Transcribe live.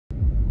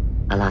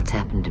A lot's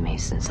happened to me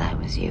since I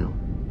was you.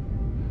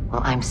 Well,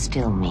 I'm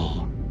still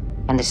me.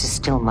 And this is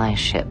still my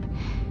ship.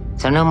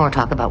 So no more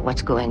talk about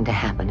what's going to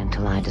happen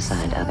until I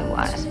decide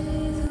otherwise.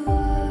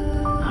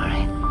 All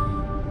right.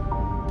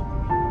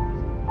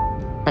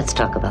 Let's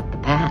talk about the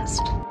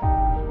past.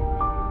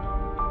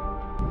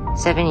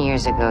 7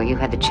 years ago, you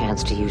had the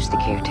chance to use the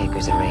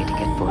caretaker's array to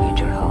get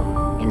Voyager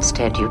home.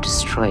 Instead, you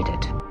destroyed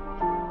it.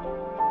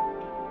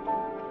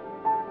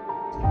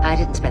 I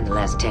didn't spend the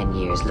last 10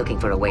 years looking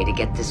for a way to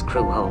get this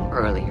crew home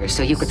earlier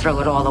so you could throw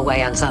it all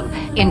away on some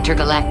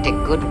intergalactic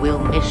goodwill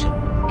mission.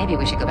 Maybe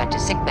we should go back to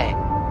sickbay.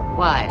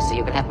 Why? So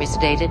you can have me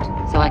sedated?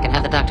 So I can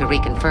have the doctor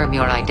reconfirm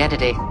your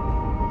identity?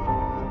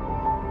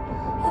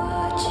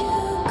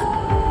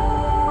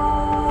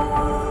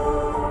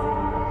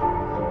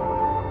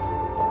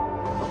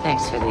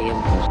 Thanks for the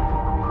input.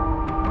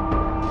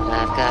 But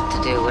I've got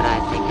to do what I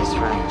think is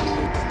right.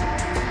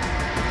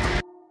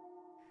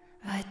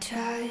 I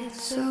tried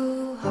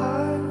so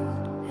hard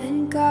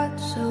and got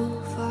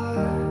so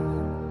far,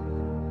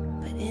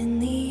 but in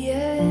the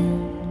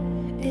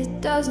end,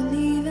 it doesn't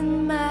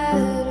even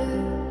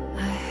matter.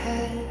 I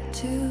had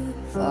to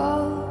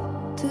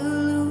fall to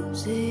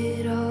lose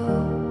it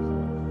all,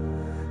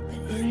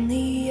 but in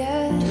the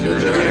end,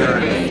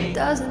 it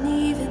doesn't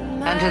even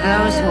matter. And to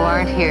those who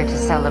aren't here to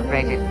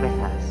celebrate it with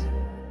us,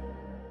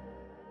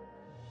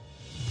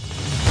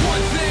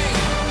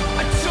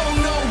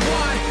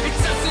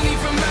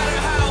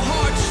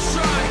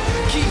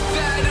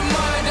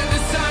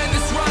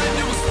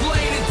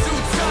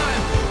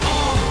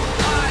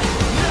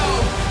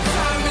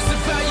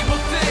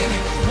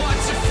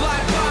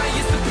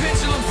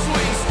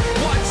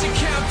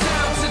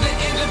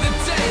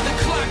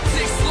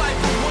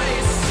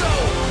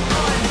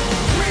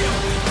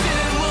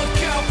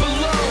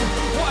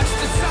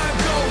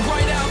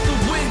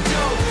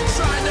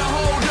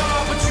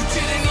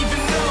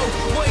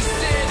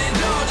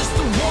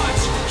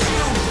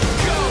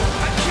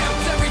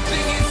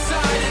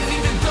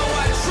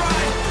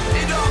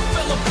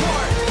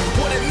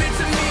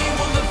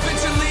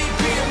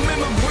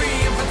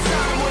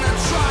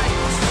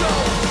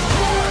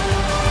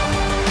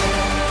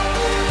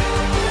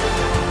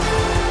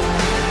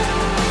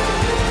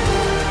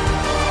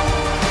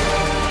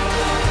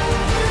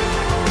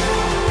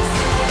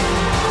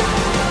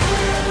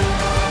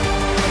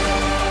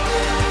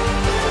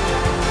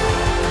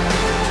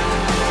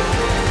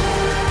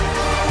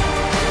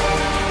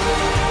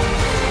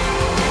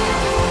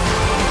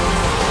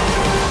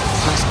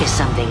 is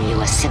something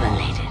you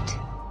assimilated.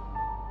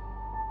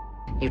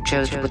 You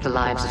chose to put the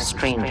lives of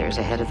strangers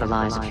ahead of the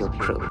lives of your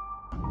crew.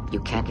 You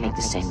can't make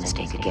the same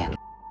mistake again.